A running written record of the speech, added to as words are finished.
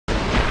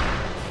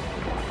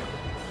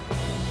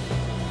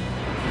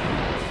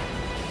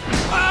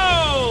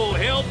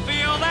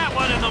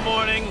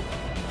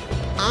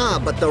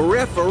But the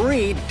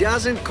referee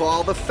doesn't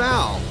call the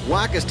foul.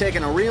 Wakka's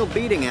taking a real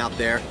beating out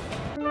there.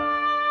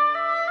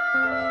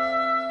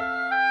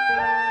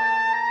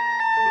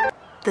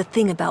 The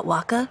thing about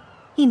Wakka,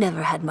 he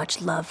never had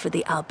much love for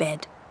the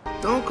Bhed.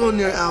 Don't go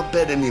near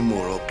Bhed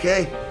anymore,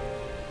 okay?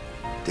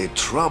 They're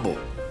trouble.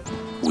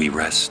 We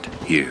rest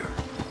here.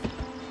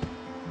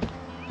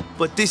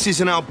 But this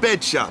isn't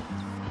Bhed shop.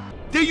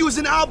 They're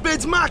using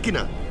Bhed's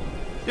machina.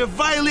 They're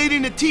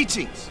violating the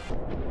teachings.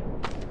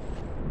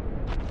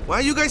 Why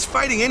are you guys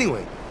fighting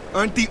anyway?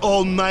 Aren't the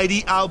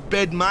almighty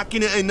Bhed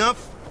machina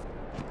enough?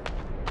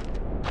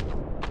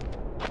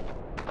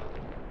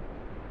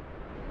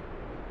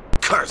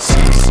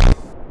 Curses!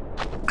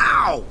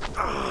 Ow!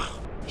 Ugh.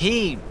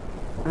 He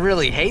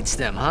really hates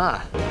them, huh?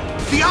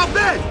 The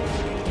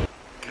Bhed!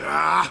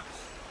 Ah,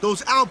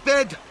 those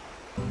Bhed!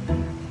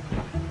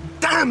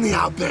 Damn the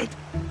Bhed!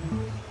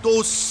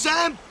 Those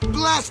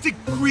sandblasted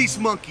grease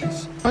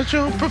monkeys! What's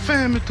your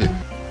profanity?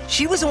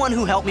 She was the one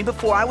who helped me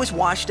before I was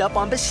washed up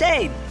on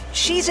Bhed.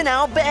 She's an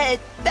Bhed.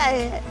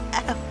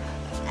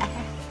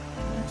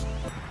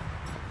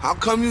 How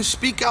come you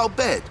speak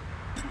Bhed?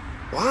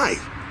 Why?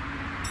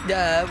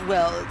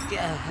 Well,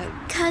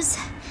 'Cause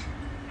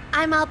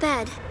I'm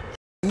Bhed.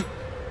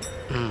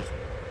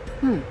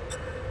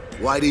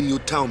 Why didn't you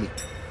tell me?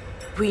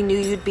 We knew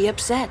you'd be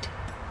upset.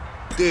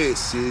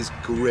 This is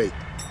great.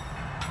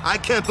 I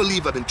can't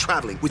believe I've been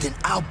traveling with an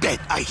Bhed,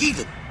 a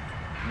heathen.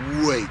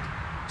 Wait,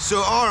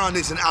 Sir Aron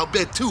is an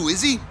Bhed too,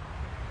 is he?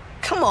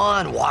 come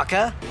on,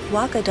 Wakka.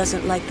 Wakka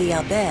doesn't like the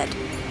Bhed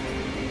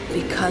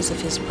because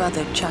of his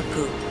brother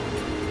Chapu.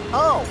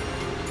 Oh,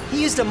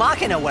 he used a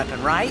Machina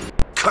weapon, right?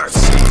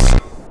 Curses!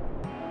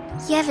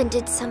 Yevon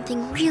did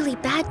something really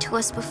bad to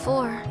us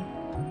before.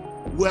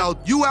 Well,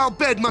 you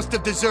Bhed must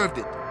have deserved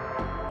it.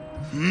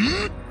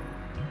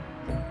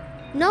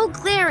 No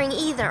glaring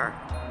either.